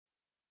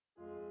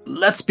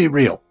Let's be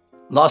real.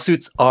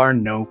 Lawsuits are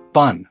no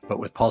fun, but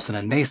with Paulson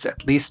and Nace,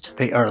 at least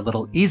they are a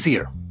little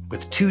easier.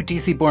 With two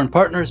DC-born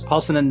partners,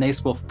 Paulson and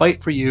Nace will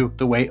fight for you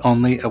the way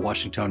only a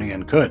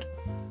Washingtonian could.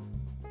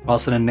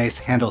 Paulson and Nace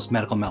handles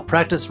medical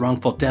malpractice,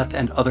 wrongful death,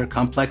 and other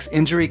complex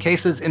injury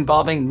cases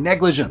involving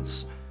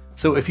negligence.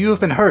 So if you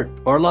have been hurt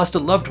or lost a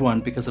loved one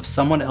because of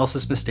someone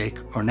else's mistake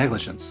or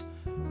negligence,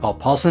 call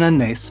Paulson and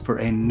Nace for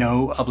a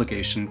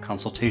no-obligation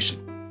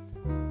consultation.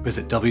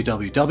 Visit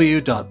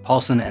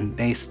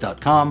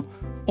www.paulsonandnace.com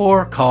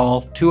or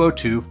call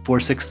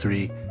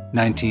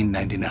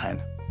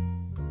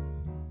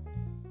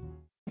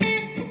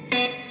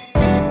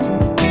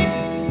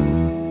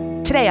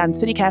 202-463-1999. Today on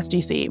CityCast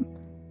DC.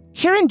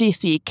 Here in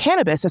DC,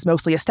 cannabis is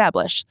mostly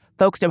established.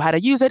 Folks know how to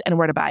use it and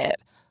where to buy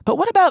it. But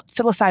what about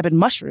psilocybin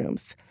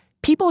mushrooms?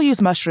 People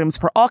use mushrooms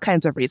for all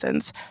kinds of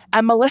reasons,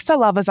 and Melissa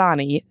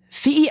Lavazani,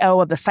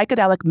 CEO of the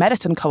Psychedelic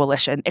Medicine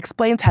Coalition,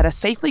 explains how to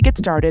safely get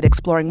started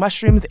exploring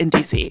mushrooms in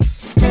DC.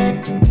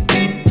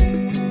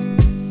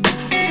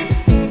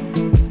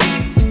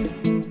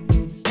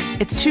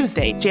 It's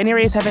Tuesday,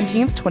 January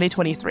 17th,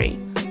 2023.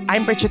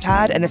 I'm Bridget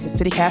Todd, and this is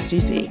CityCast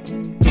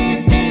DC.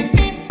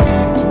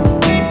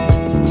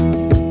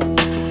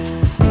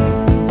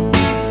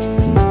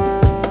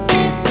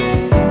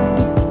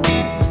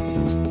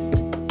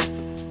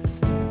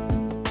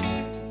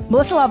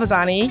 Melissa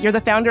Lavazani, you're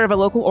the founder of a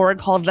local org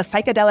called the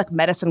Psychedelic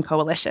Medicine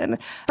Coalition.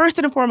 First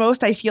and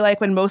foremost, I feel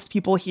like when most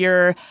people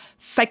hear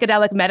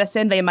psychedelic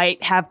medicine, they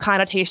might have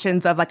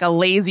connotations of like a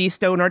lazy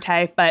stoner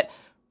type, but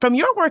from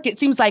your work, it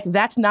seems like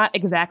that's not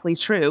exactly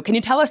true. Can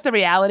you tell us the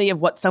reality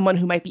of what someone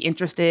who might be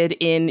interested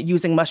in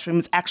using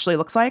mushrooms actually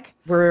looks like?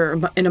 We're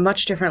in a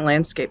much different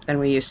landscape than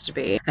we used to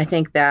be. I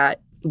think that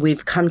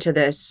we've come to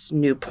this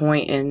new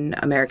point in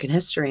American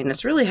history, and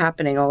it's really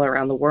happening all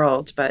around the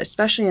world, but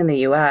especially in the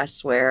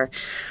U.S., where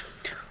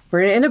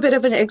we're in a bit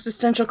of an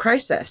existential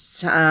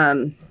crisis.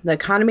 The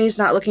economy is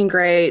not looking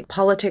great.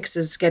 Politics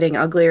is getting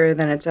uglier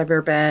than it's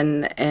ever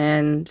been,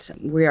 and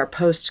we are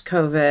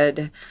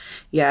post-COVID,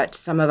 yet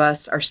some of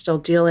us are still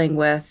dealing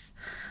with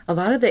a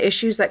lot of the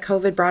issues that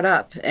COVID brought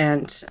up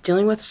and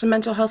dealing with some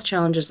mental health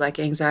challenges like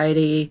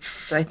anxiety.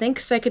 So I think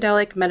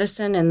psychedelic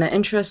medicine and the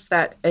interest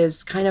that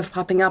is kind of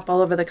popping up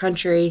all over the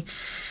country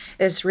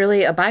is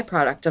really a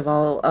byproduct of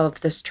all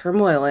of this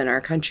turmoil in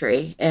our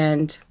country.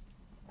 And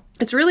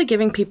it's really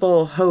giving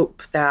people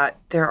hope that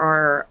there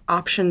are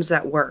options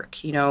that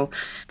work. You know,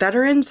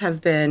 veterans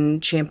have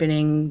been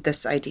championing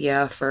this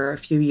idea for a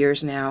few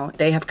years now.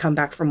 They have come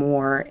back from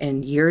war,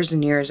 and years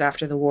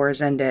after the war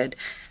has ended,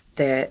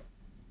 that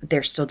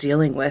they're still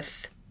dealing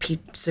with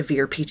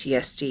severe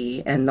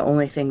PTSD, and the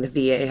only thing the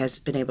VA has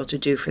been able to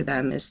do for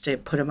them is to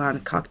put them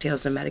on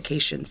cocktails and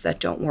medications that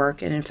don't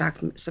work, and in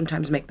fact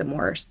sometimes make them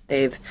worse.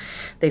 They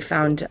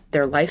found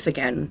their life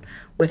again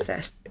with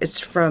this. It's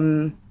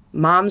from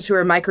moms who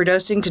are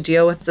microdosing to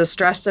deal with the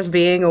stress of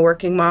being a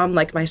working mom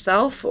like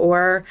myself,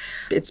 or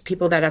it's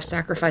people that have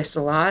sacrificed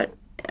a lot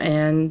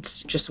and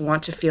just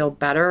want to feel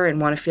better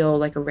and want to feel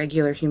like a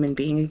regular human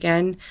being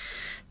again,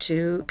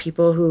 to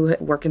people who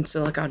work in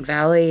Silicon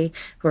Valley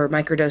who are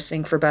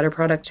microdosing for better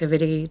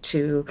productivity,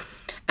 to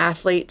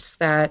athletes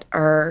that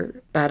are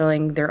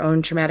battling their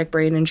own traumatic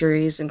brain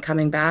injuries and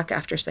coming back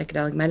after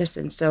psychedelic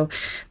medicine. So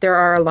there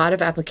are a lot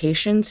of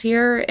applications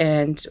here,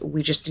 and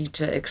we just need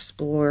to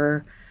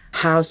explore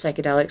how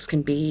psychedelics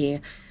can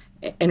be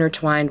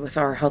intertwined with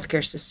our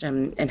healthcare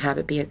system and have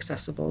it be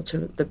accessible to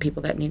the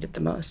people that need it the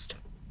most.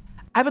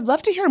 I would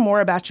love to hear more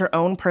about your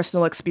own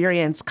personal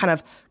experience kind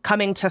of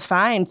coming to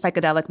find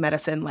psychedelic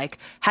medicine. Like,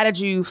 how did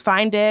you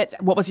find it?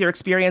 What was your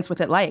experience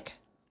with it like?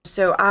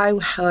 So I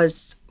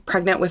was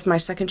pregnant with my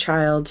second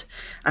child.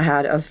 I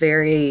had a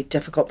very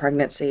difficult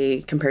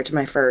pregnancy compared to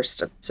my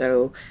first.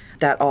 So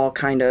that all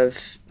kind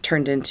of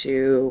turned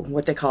into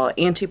what they call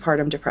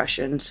antepartum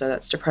depression. So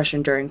that's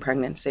depression during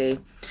pregnancy.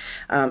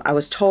 I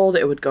was told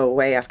it would go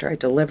away after I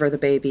deliver the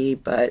baby,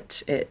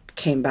 but it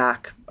came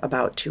back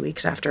about 2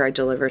 weeks after I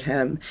delivered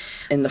him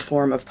in the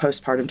form of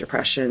postpartum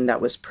depression that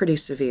was pretty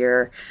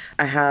severe.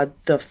 I had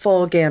the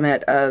full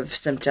gamut of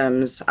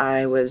symptoms.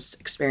 I was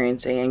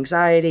experiencing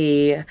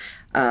anxiety,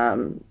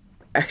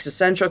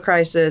 existential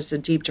crisis, a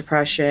deep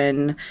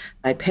depression.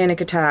 I had panic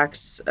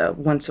attacks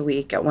once a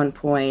week at one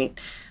point.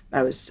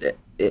 I was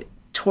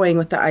toying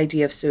with the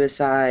idea of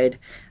suicide.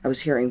 I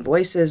was hearing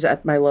voices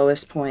at my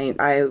lowest point.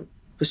 I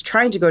was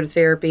trying to go to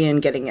therapy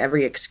and getting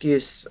every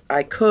excuse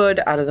I could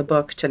out of the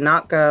book to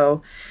not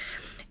go.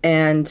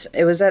 And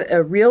it was at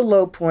a real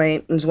low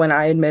point when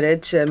I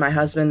admitted to my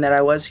husband that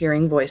I was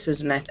hearing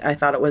voices, and I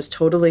thought it was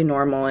totally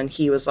normal. And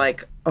he was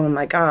like, oh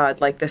my God,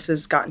 like this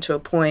has gotten to a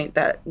point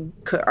that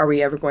are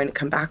we ever going to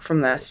come back from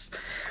this?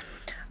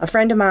 A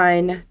friend of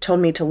mine told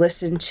me to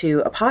listen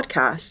to a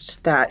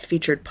podcast that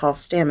featured Paul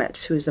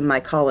Stamets, who's a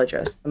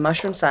mycologist, a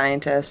mushroom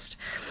scientist,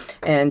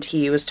 and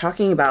he was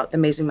talking about the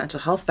amazing mental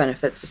health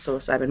benefits of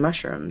psilocybin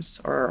mushrooms,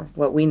 or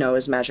what we know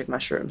as magic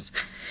mushrooms.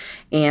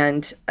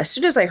 And as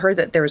soon as I heard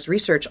that there was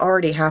research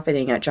already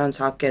happening at Johns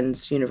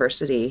Hopkins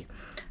University,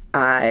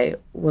 I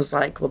was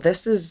like, well,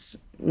 this is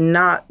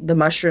not the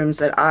mushrooms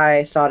that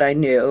I thought I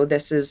knew.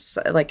 This is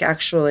like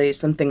actually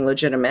something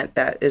legitimate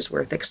that is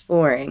worth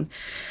exploring.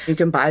 You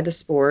can buy the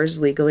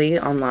spores legally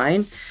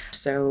online.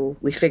 So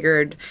we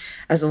figured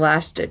as a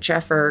last-ditch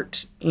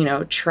effort,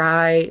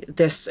 try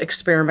this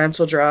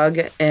experimental drug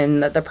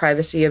in the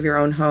privacy of your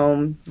own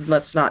home.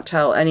 Let's not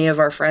tell any of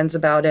our friends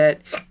about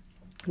it.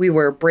 We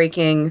were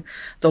breaking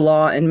the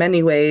law in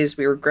many ways.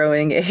 We were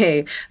growing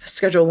a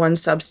Schedule I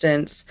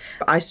substance.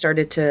 I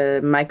started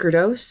to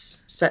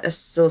microdose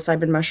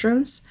psilocybin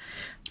mushrooms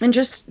and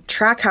just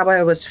track how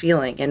I was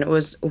feeling. And it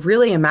was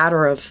really a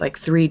matter of like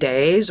 3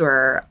 days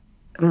where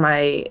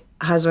my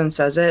husband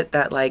says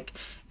that like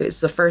it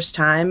was the first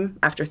time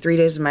after 3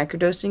 days of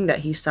microdosing that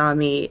he saw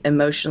me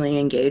emotionally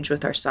engage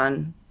with our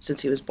son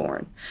since he was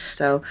born.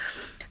 So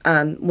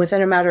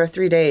within a matter of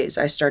 3 days,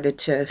 I started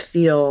to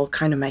feel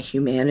kind of my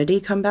humanity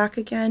come back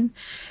again.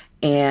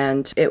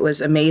 And it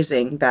was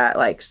amazing that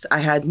like I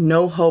had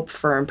no hope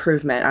for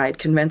improvement. I had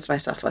convinced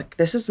myself like,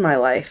 this is my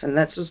life. And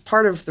that was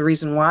part of the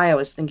reason why I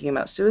was thinking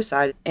about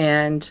suicide.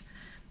 And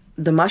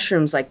the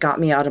mushrooms like got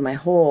me out of my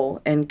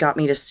hole and got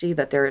me to see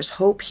that there is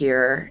hope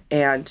here.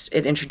 And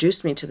it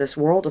introduced me to this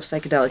world of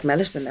psychedelic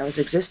medicine that was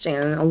existing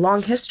and a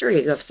long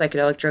history of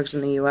psychedelic drugs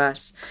in the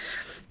US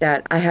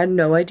that I had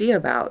no idea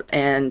about.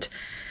 And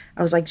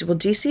I was like, well,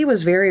 DC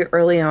was very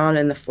early on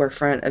in the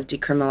forefront of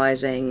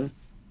decriminalizing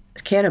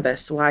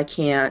cannabis. Why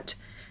can't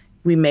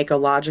we make a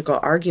logical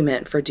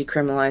argument for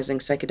decriminalizing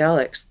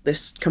psychedelics?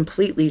 This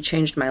completely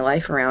changed my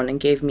life around and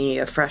gave me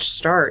a fresh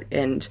start.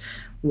 And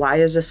why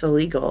is this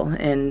illegal?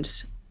 And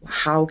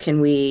how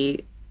can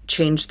we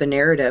change the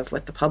narrative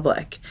with the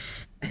public?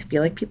 I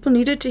feel like people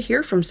needed to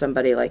hear from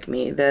somebody like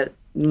me, that,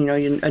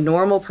 a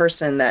normal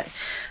person that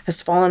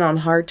has fallen on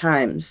hard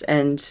times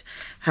and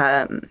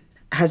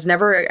I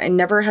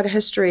never had a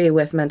history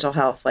with mental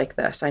health like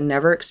this. I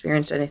never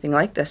experienced anything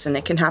like this, and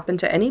it can happen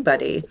to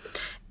anybody.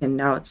 And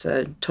now it's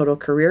a total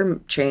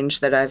career change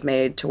that I've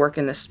made to work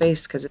in this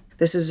space because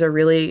this is a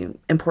really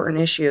important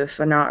issue, if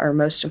not our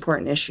most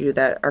important issue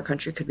that our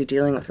country could be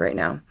dealing with right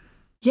now.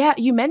 Yeah,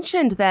 you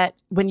mentioned that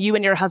when you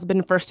and your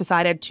husband first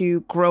decided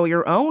to grow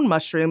your own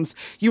mushrooms,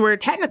 you were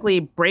technically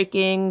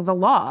breaking the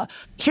law.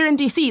 Here in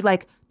DC,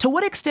 like, to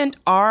what extent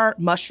are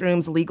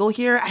mushrooms legal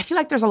here? I feel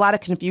like there's a lot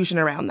of confusion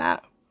around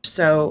that.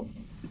 So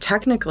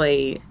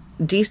technically,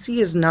 DC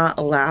is not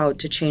allowed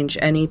to change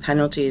any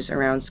penalties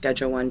around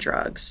Schedule I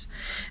drugs.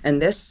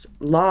 And this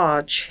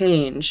law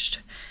changed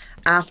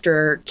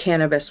after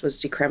cannabis was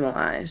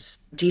decriminalized.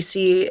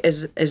 DC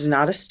is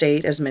not a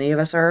state, as many of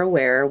us are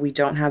aware. We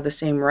don't have the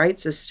same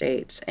rights as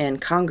states,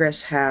 and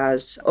Congress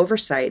has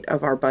oversight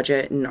of our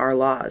budget and our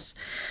laws.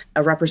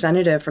 A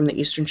representative from the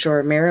Eastern Shore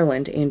of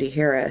Maryland, Andy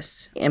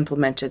Harris,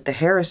 implemented the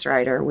Harris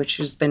Rider, which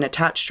has been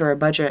attached to our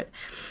budget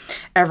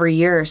every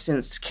year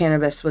since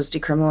cannabis was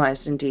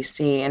decriminalized in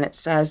DC, and it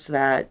says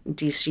that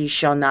DC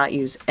shall not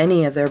use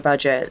any of their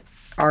budget,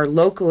 our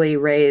locally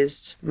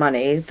raised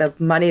money, the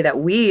money that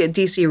we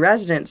DC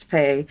residents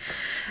pay,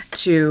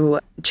 to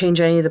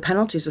change any of the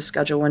penalties with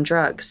Schedule I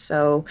drugs.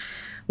 So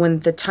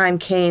when the time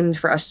came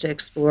for us to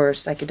explore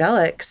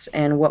psychedelics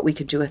and what we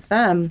could do with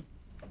them,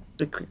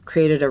 we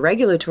created a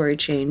regulatory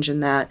change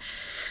in that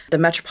the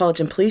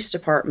Metropolitan Police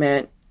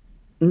Department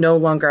no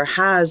longer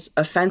has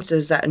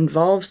offenses that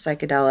involve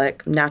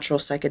natural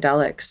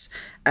psychedelics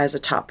as a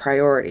top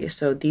priority.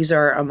 So these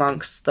are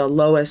amongst the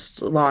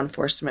lowest law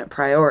enforcement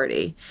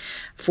priority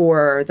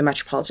for the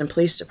Metropolitan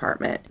Police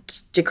Department.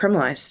 It's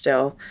decriminalized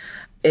still.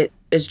 It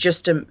is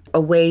just a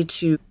way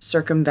to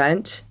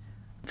circumvent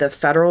the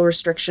federal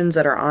restrictions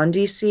that are on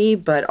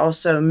DC, but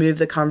also move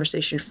the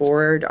conversation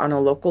forward on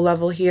a local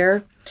level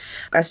here.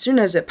 As soon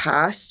as it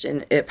passed,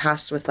 and it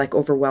passed with like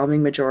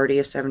overwhelming majority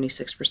of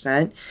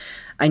 76%,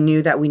 I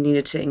knew that we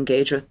needed to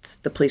engage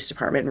with the police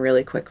department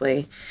really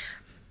quickly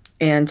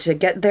and to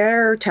get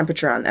their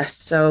temperature on this.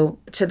 So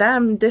to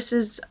them, this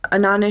is a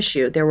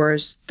non-issue. There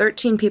was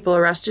 13 people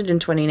arrested in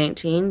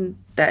 2019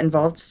 that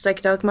involved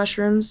psychedelic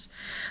mushrooms.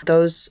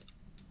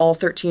 All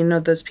 13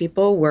 of those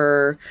people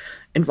were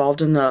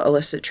involved in the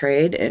illicit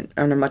trade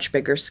on a much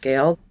bigger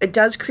scale. It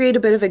does create a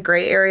bit of a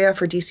gray area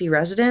for DC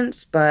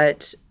residents,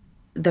 but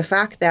the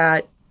fact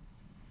that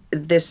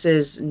this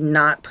is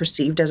not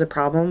perceived as a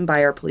problem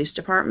by our police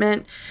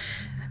department,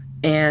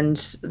 and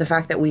the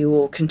fact that we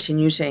will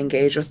continue to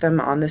engage with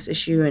them on this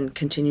issue and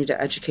continue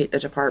to educate the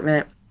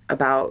department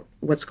about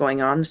what's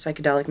going on with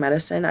psychedelic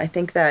medicine, I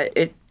think that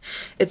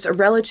it's a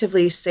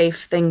relatively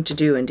safe thing to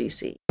do in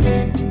DC.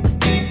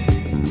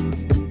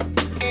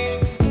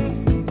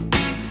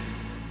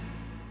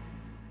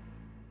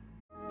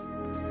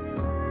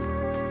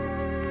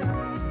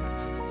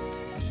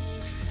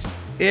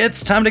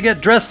 It's time to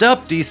get dressed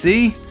up,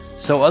 DC!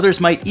 So Others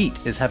Might Eat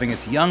is having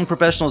its Young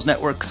Professionals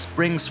Network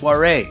Spring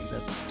Soiree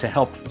that's to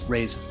help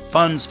raise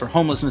funds for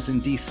homelessness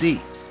in DC.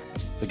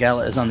 The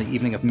gala is on the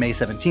evening of May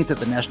 17th at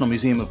the National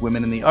Museum of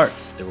Women in the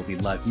Arts. There will be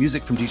live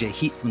music from DJ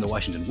Heat from the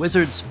Washington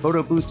Wizards,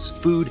 photo booths,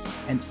 food,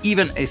 and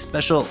even a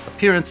special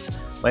appearance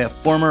by a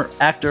former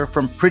actor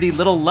from Pretty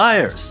Little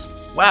Liars.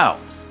 Wow!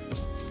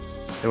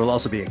 There will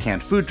also be a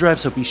canned food drive,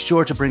 so be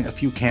sure to bring a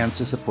few cans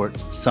to support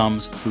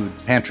Some's Food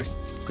Pantry.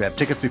 Grab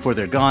tickets before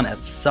they're gone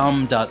at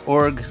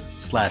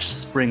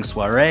some.org/spring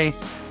soiree.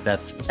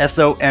 That's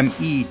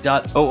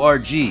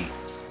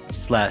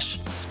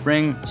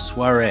some.org/spring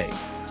soiree.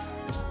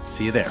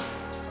 See you there.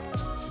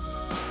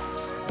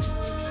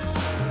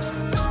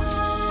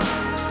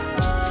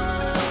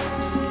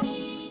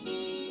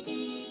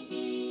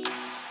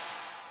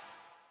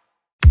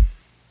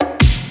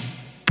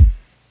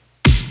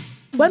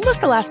 When was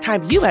the last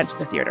time you went to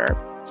the theater?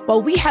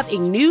 Well, we have a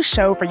new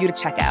show for you to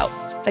check out.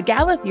 The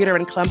Gala Theater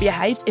in Columbia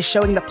Heights is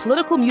showing the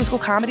political musical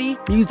comedy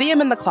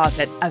Museum in the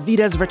Closet,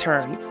 Evita's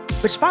Return,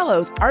 which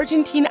follows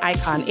Argentine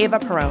icon Eva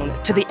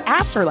Perón to the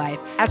afterlife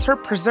as her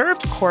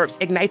preserved corpse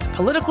ignites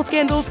political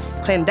scandals,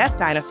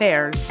 clandestine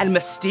affairs, and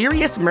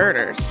mysterious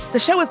murders. The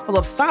show is full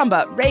of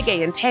samba,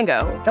 reggae, and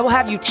tango that will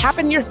have you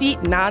tapping your feet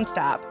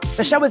nonstop.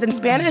 The show is in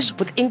Spanish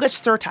with English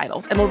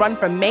surtitles and will run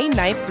from May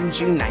 9th through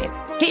June 9th.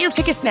 Get your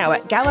tickets now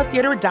at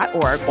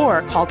galatheater.org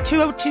or call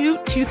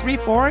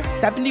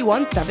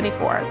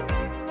 202-234-7174.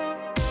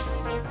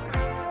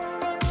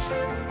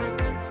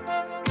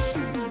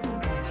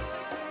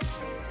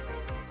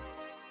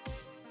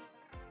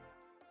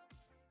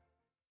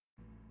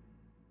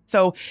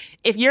 So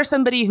if you're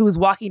somebody who's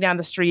walking down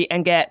the street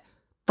and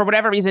for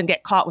whatever reason,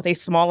 get caught with a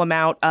small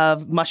amount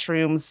of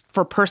mushrooms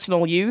for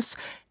personal use,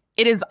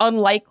 it is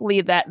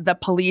unlikely that the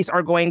police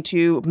are going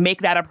to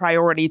make that a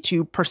priority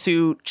to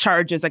pursue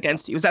charges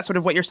against you. Is that sort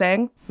of what you're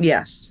saying?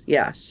 Yes.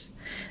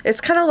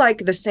 It's kind of like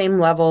the same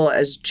level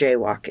as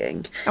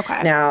jaywalking.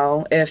 Okay.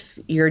 Now, if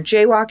you're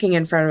jaywalking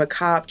in front of a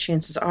cop,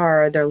 chances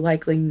are they're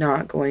likely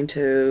not going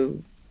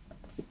to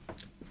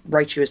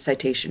write you a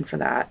citation for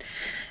that.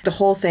 The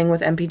whole thing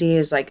with MPD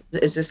is like,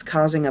 is this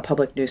causing a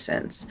public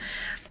nuisance?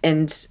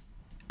 And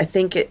I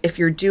think if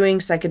you're doing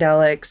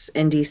psychedelics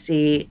in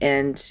DC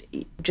and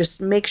just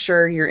make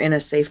sure you're in a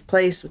safe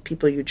place with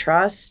people you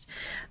trust,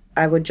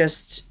 I would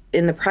just,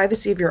 in the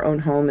privacy of your own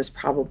home is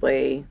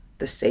probably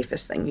the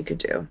safest thing you could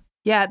do.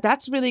 Yeah,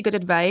 that's really good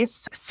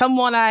advice.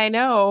 Someone I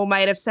know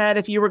might have said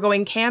if you were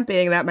going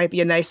camping, that might be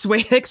a nice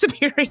way to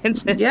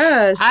experience it.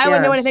 Yes. I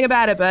wouldn't know anything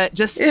about it, but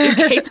just in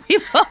case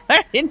people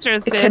are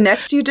interested. It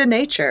connects you to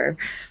nature.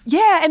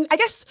 Yeah, and I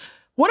guess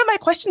one of my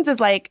questions is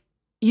like,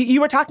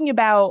 you were talking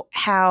about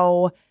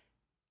how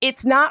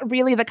it's not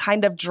really the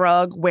kind of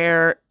drug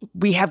where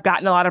we have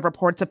gotten a lot of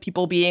reports of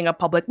people being a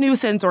public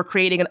nuisance or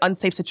creating an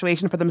unsafe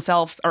situation for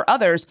themselves or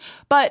others,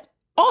 but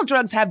all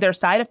drugs have their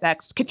side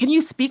effects. Can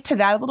you speak to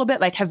that a little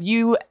bit? Like, have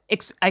you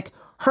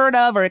heard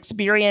of or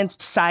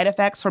experienced side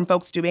effects from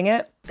folks doing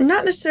it?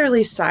 Not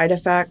necessarily side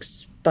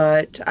effects,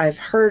 but I've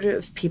heard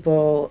of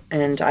people,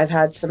 and I've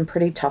had some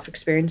pretty tough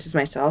experiences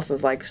myself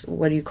of like,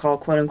 what do you call,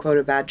 quote unquote,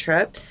 a bad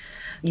trip?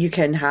 You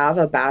can have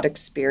a bad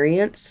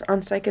experience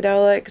on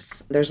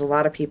psychedelics. There's a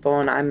lot of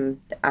people, and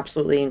I'm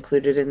absolutely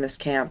included in this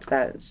camp,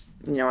 that's,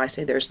 I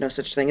say there's no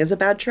such thing as a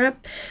bad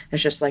trip.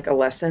 It's just like a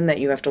lesson that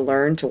you have to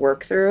learn to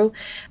work through.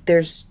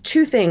 There's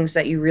two things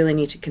that you really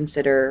need to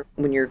consider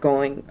when you're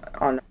going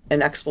on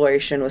an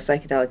exploration with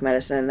psychedelic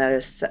medicine, that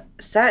is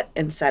set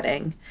and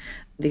setting.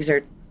 These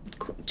are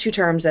two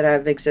terms that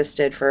have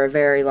existed for a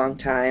very long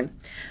time.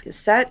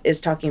 Set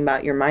is talking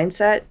about your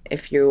mindset.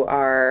 If you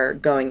are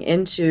going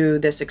into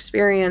this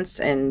experience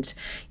and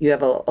you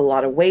have a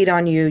lot of weight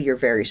on you, you're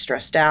very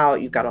stressed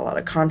out, you've got a lot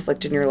of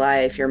conflict in your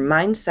life, your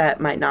mindset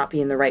might not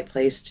be in the right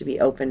place to be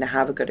open to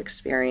have a good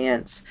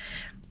experience.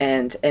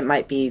 And it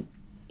might be,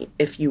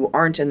 if you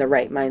aren't in the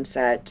right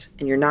mindset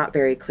and you're not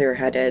very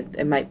clear-headed,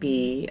 it might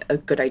be a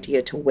good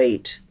idea to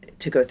wait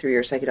to go through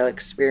your psychedelic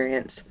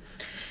experience.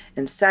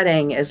 And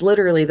setting is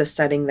literally the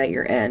setting that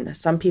you're in.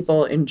 Some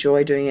people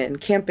enjoy doing it in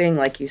camping,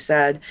 like you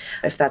said.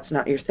 If that's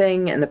not your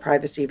thing, in the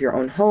privacy of your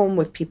own home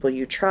with people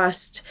you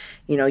trust,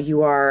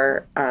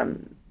 you're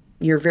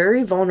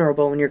very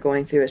vulnerable when you're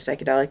going through a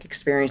psychedelic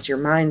experience. Your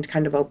mind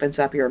kind of opens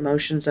up, your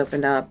emotions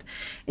open up,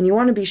 and you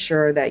want to be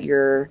sure that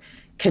you're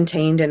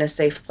contained in a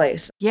safe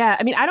place. Yeah,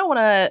 I mean, I don't want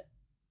to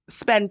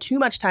spend too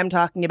much time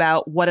talking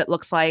about what it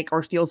looks like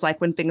or feels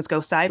like when things go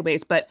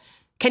sideways, but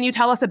can you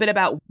tell us a bit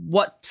about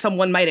what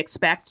someone might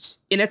expect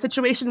in a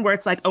situation where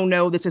it's like, oh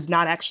no, this is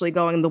not actually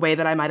going the way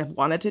that I might have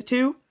wanted it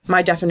to?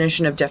 My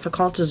definition of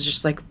difficult is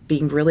just like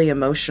being really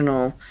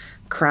emotional,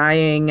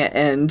 crying,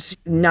 and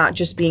not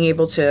just being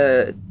able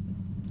to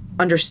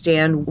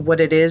understand what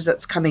it is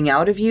that's coming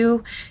out of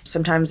you.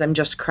 Sometimes I'm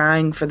just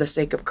crying for the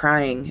sake of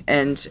crying,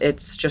 and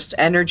it's just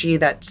energy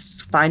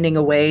that's finding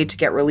a way to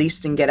get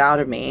released and get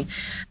out of me.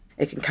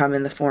 It can come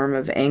in the form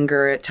of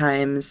anger at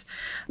times,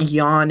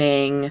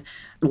 yawning,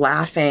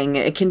 laughing.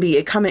 It can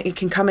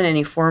come in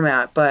any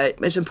format, but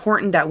it's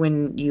important that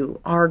when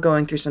you are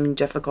going through something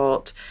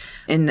difficult,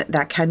 and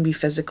that can be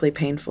physically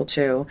painful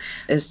too,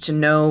 is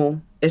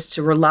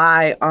to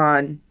rely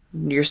on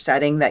your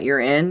setting that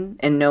you're in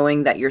and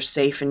knowing that you're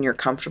safe and you're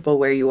comfortable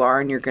where you are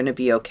and you're going to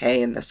be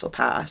okay and this will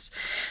pass.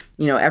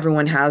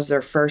 Everyone has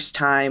their first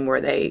time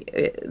where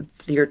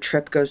your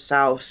trip goes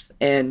south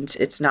and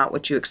it's not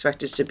what you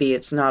expect it to be.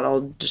 It's not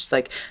all just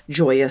like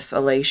joyous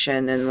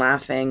elation and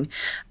laughing.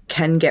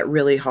 can get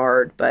really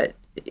hard, but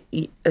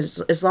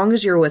as long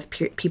as you're with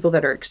people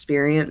that are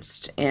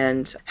experienced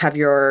and have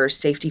your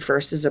safety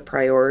first as a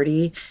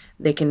priority,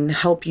 they can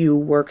help you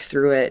work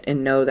through it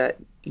and know that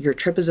your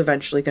trip is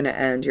eventually going to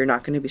end. You're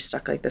not going to be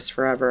stuck like this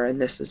forever. And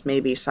this is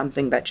maybe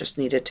something that just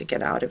needed to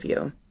get out of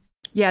you.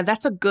 Yeah,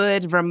 that's a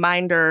good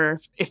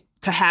reminder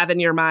to have in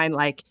your mind,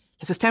 like,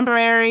 this is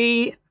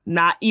temporary,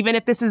 not even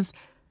if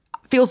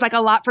feels like a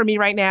lot for me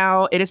right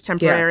now, it is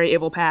temporary,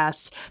 It will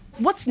pass.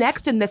 What's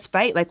next in this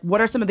fight? Like, what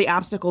are some of the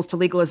obstacles to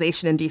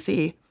legalization in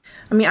D.C.?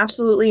 I mean,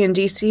 absolutely. In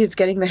D.C., it's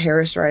getting the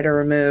Harris rider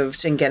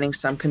removed and getting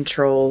some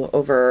control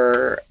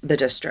over the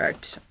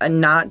district.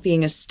 And not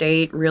being a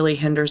state really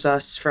hinders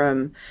us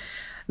from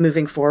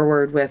moving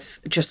forward with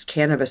just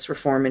cannabis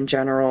reform in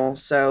general.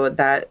 So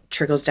that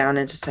trickles down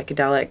into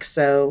psychedelics.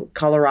 So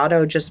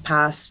Colorado just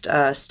passed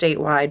a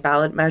statewide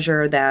ballot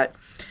measure that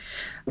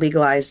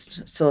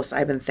legalized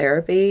psilocybin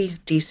therapy.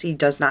 DC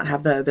does not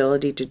have the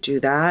ability to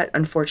do that,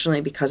 unfortunately,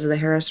 because of the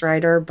Harris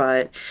rider,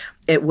 but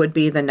it would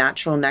be the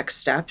natural next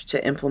step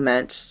to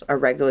implement a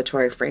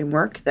regulatory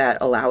framework that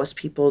allows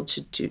people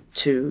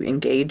to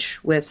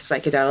engage with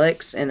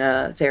psychedelics in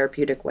a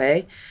therapeutic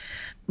way.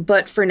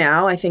 But for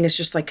now, I think it's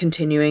just like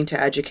continuing to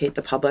educate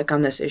the public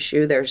on this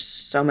issue. There's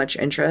so much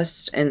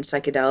interest in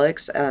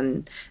psychedelics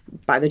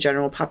by the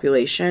general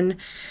population,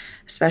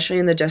 especially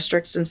in the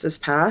district since this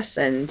passed.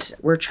 And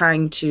we're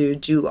trying to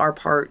do our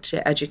part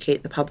to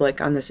educate the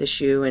public on this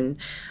issue and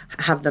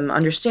have them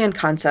understand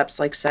concepts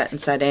like set and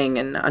setting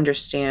and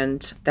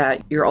understand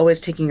that you're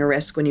always taking a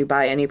risk when you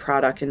buy any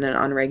product in an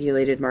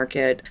unregulated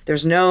market.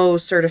 There's no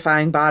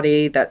certifying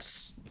body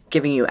that's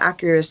giving you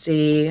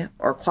accuracy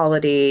or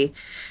quality.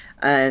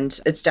 And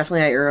it's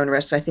definitely at your own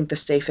risk. I think the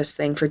safest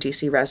thing for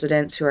DC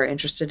residents who are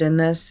interested in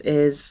this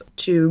is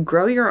to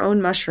grow your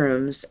own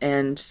mushrooms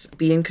and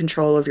be in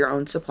control of your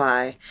own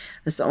supply.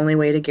 That's the only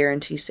way to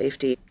guarantee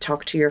safety.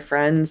 Talk to your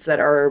friends that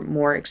are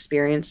more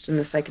experienced in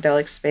the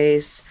psychedelic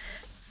space.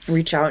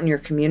 Reach out in your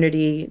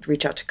community,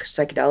 reach out to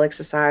psychedelic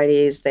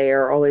societies. They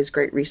are always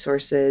great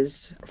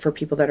resources for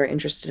people that are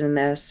interested in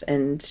this.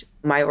 And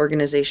my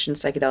organization,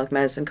 Psychedelic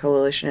Medicine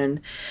Coalition,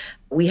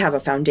 we have a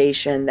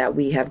foundation that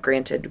we have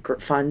granted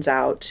funds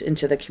out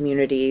into the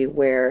community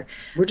where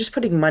we're just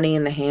putting money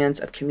in the hands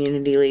of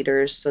community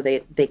leaders so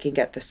they can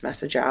get this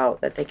message out,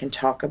 that they can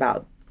talk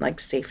about like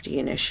safety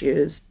and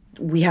issues.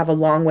 We have a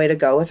long way to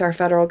go with our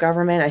federal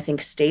government. I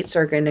think states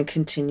are going to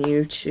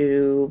continue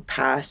to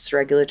pass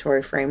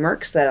regulatory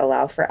frameworks that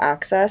allow for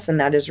access, and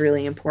that is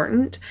really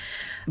important.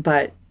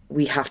 But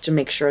we have to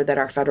make sure that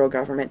our federal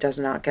government does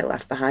not get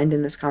left behind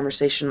in this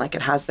conversation like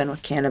it has been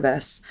with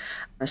cannabis.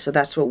 So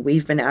that's what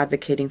we've been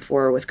advocating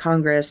for with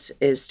Congress,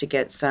 is to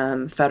get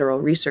some federal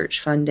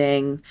research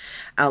funding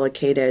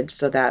allocated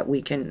so that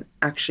we can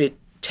actually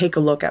take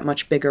a look at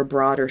much bigger,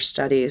 broader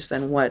studies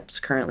than what's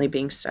currently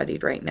being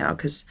studied right now,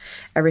 because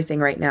everything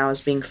right now is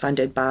being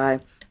funded by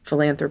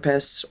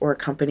philanthropists or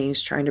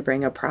companies trying to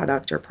bring a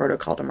product or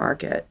protocol to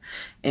market.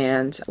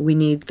 And we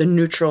need the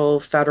neutral,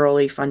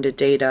 federally funded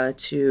data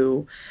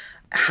to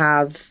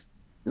have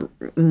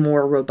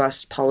more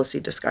robust policy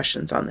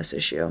discussions on this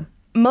issue.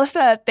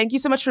 Melissa, thank you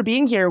so much for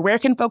being here. Where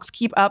can folks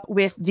keep up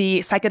with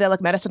the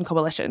Psychedelic Medicine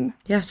Coalition?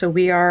 Yeah, so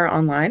we are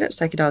online at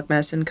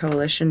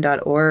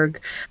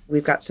psychedelicmedicinecoalition.org.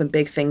 We've got some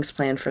big things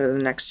planned for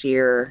the next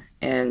year,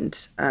 and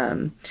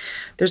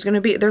there's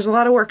a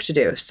lot of work to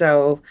do.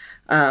 So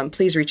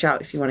please reach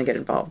out if you want to get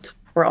involved.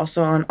 We're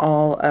also on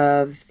all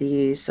of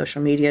the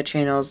social media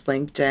channels,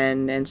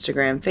 LinkedIn,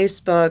 Instagram,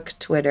 Facebook,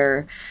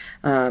 Twitter.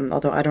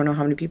 Although I don't know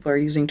how many people are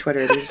using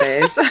Twitter these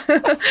days. It's a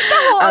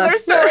whole other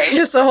story.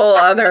 It's a whole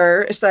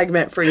other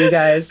segment for you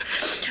guys.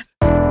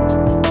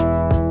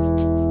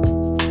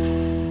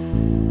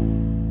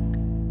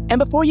 And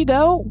before you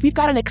go, we've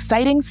got an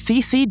exciting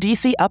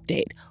CCDC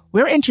update.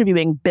 We're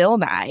interviewing Bill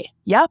Nye.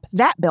 Yep,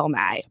 that Bill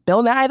Nye.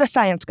 Bill Nye, the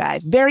science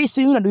guy, very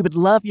soon, and we would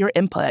love your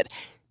input.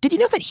 Did you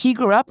know that he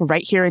grew up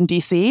right here in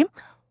D.C.?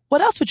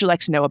 What else would you like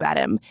to know about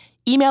him?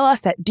 Email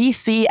us at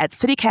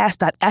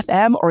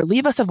dc@citycast.fm or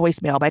leave us a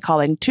voicemail by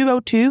calling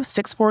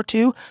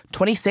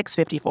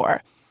 202-642-2654.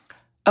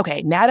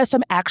 Okay, now to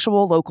some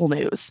actual local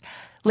news.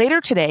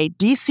 Later today,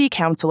 D.C.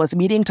 Council is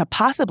meeting to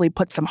possibly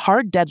put some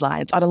hard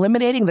deadlines on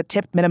eliminating the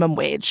tipped minimum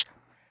wage.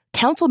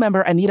 Council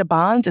member Anita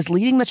Bonds is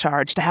leading the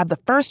charge to have the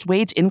first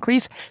wage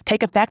increase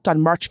take effect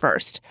on March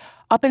 1st.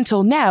 Up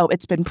until now,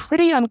 it's been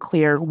pretty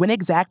unclear when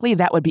exactly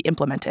that would be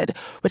implemented,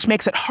 which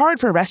makes it hard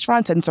for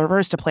restaurants and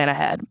servers to plan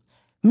ahead.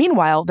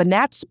 Meanwhile, the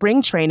Nats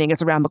spring training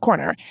is around the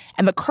corner,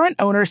 and the current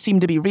owners seem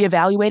to be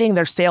reevaluating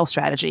their sales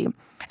strategy.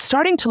 It's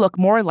starting to look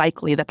more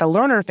likely that the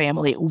Lerner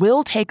family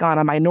will take on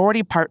a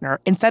minority partner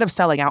instead of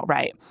selling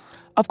outright.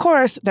 Of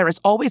course, there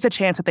is always a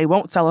chance that they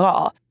won't sell at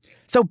all,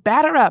 so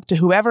batter up to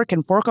whoever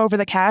can fork over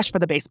the cash for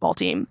the baseball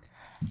team.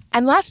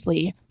 And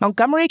lastly,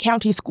 Montgomery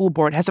County School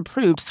Board has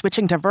approved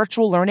switching to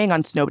virtual learning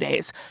on snow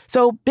days.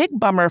 So big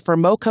bummer for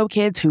MoCo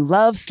kids who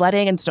love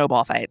sledding and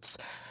snowball fights.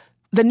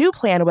 The new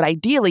plan would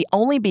ideally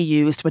only be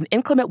used when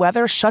inclement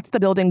weather shuts the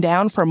building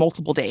down for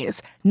multiple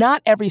days.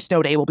 Not every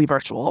snow day will be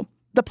virtual.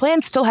 the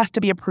plan still has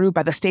to be approved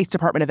by the state's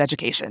Department of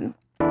Education.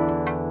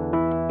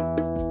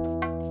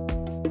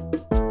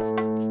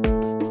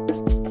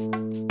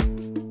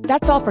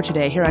 That's all for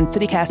today here on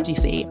CityCast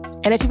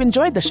DC. And if you've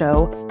enjoyed the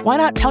show, why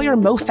not tell your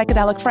most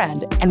psychedelic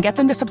friend and get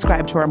them to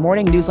subscribe to our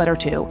morning newsletter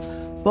too?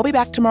 We'll be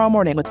back tomorrow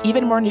morning with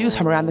even more news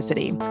from around the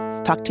city.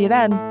 Talk to you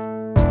then.